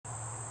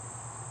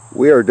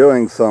We are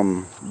doing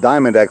some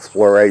diamond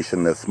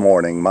exploration this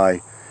morning.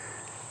 My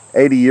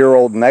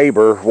 80-year-old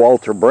neighbor,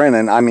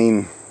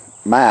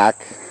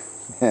 Mac,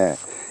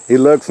 he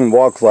looks and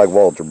walks like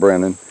Walter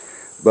Brennan,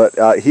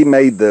 but he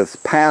made this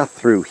path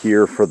through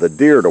here for the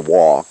deer to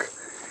walk.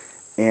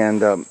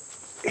 And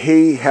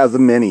he has a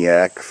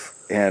mini-X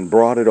and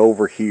brought it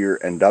over here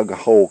and dug a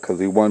hole because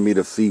he wanted me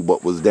to see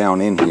what was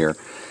down in here.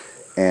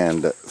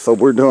 And so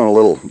we're doing a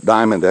little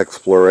diamond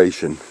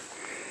exploration.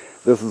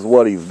 This is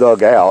what he's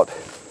dug out.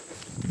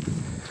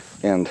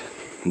 And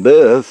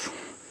this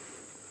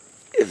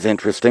is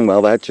interesting.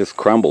 Well, that just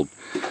crumbled.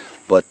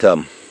 But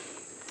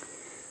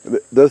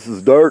this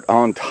is dirt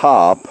on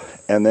top,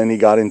 and then he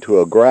got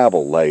into a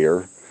gravel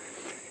layer.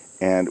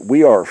 And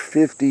we are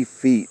 50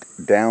 feet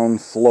down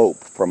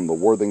slope from the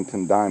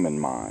Worthington Diamond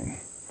Mine.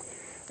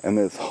 And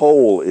this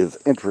hole is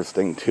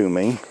interesting to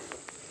me.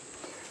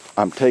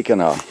 I'm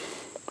taking a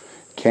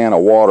can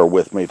of water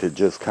with me to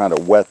just kind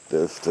of wet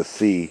this to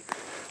see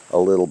a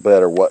little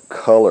better what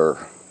color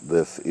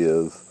this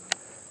is.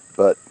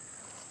 But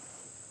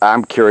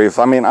I'm curious.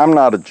 I mean, I'm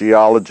not a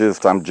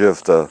geologist. I'm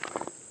just a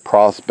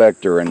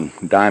prospector and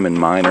diamond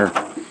miner.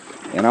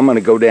 And I'm going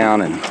to go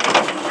down, and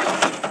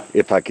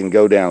if I can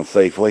go down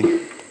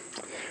safely,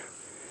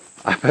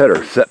 I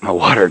better set my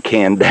water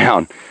can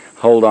down,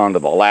 hold on to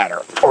the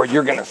ladder, or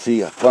you're going to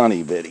see a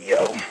funny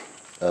video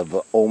of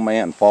an old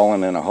man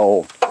falling in a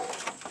hole.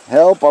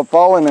 Help, I'm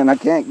falling and I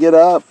can't get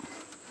up.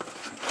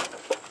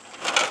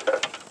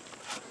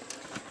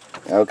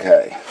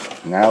 Okay,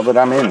 now that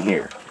I'm in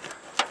here,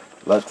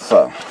 let's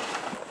I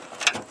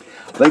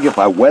think if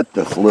I wet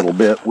this a little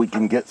bit, we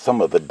can get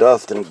some of the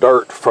dust and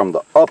dirt from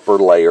the upper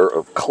layer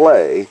of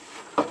clay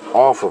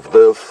off of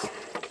this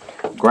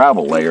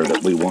gravel layer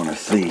that we want to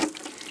see.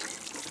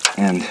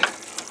 And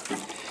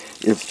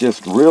it's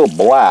just real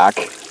black,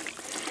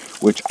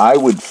 which I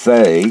would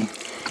say,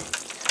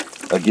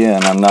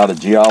 again, I'm not a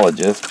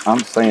geologist, I'm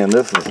saying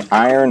this is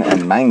iron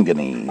and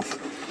manganese.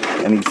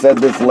 And he said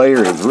this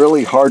layer is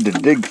really hard to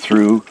dig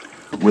through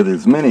with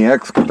his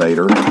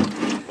mini-excavator.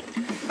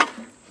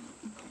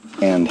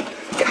 And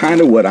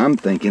kind of what I'm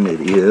thinking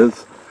it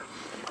is,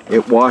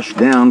 it washed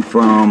down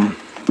from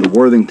the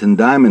Worthington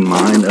Diamond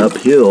Mine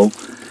uphill,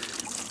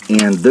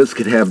 and this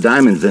could have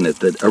diamonds in it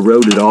that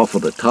eroded off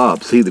of the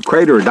top. See, the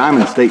crater of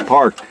Diamond State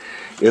Park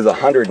is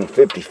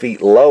 150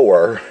 feet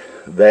lower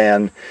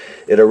than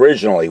it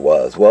originally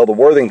was. Well, the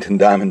Worthington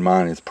Diamond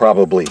Mine is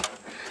probably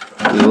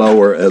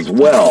lower as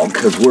well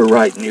because we're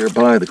right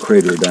nearby the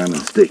crater of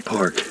Diamond State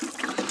Park.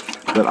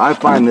 But I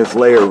find this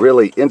layer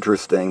really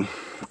interesting,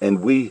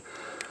 and we're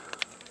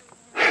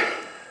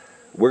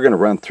going to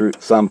run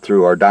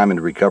through our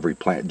diamond recovery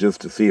plant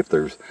just to see if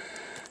there's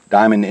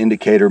diamond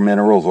indicator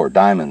minerals or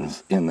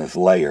diamonds in this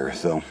layer.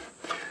 So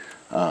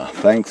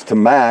thanks to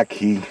Mac,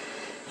 he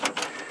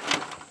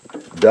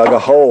dug a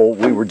hole.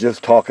 We were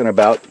just talking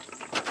about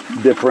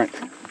different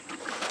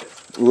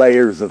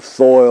layers of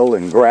soil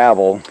and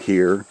gravel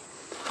here,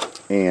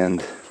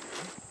 and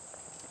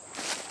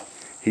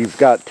he's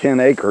got 10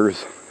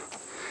 acres.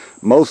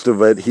 Most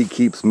of it he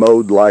keeps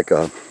mowed like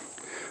a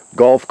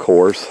golf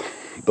course,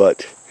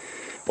 but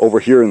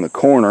over here in the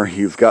corner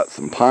he's got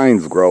some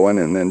pines growing,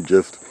 and then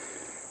just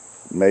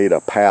made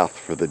a path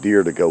for the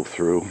deer to go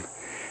through.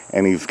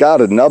 And he's got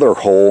another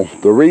hole.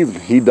 The reason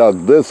he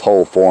dug this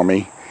hole for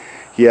me,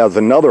 he has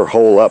another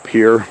hole up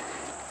here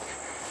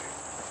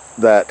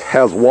that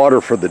has water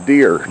for the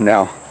deer.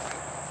 Now,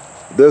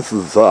 this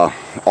is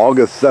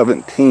August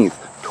 17th,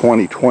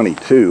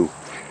 2022,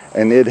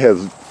 and it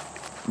has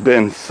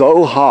been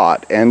so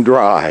hot and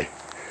dry,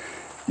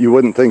 you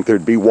wouldn't think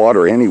there'd be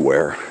water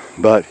anywhere.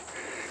 But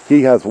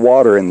he has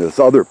water in this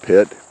other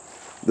pit.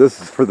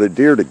 This is for the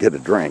deer to get a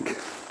drink.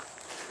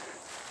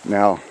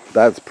 Now,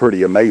 that's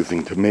pretty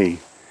amazing to me.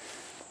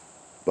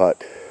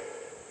 But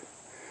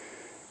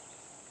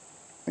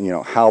you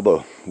know, how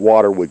the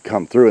water would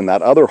come through. And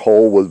that other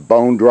hole was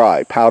bone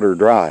dry, powder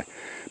dry.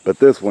 But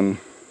this one,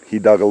 he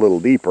dug a little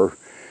deeper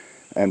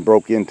and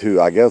broke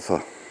into, I guess,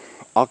 a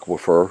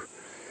aquifer.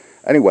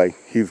 Anyway,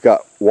 he's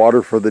got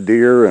water for the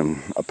deer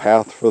and a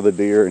path for the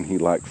deer, and he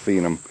likes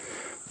seeing them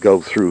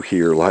go through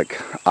here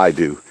like I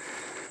do.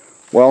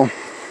 Well,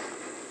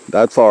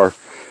 that's our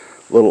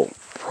little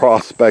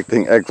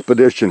prospecting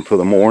expedition for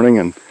the morning,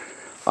 and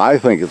I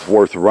think it's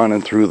worth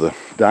running through the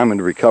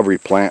diamond recovery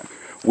plant.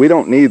 We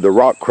don't need the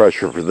rock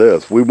crusher for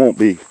this. We won't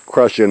be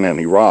crushing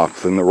any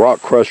rocks, and the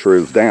rock crusher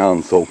is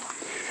down, so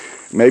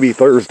maybe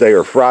Thursday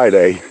or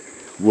Friday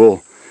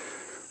we'll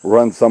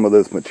run some of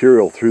this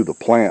material through the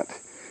plant.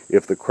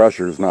 If the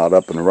crusher's not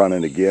up and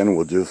running again,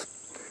 we'll just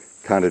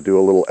kind of do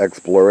a little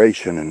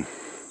exploration and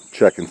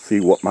check and see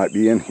what might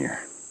be in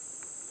here.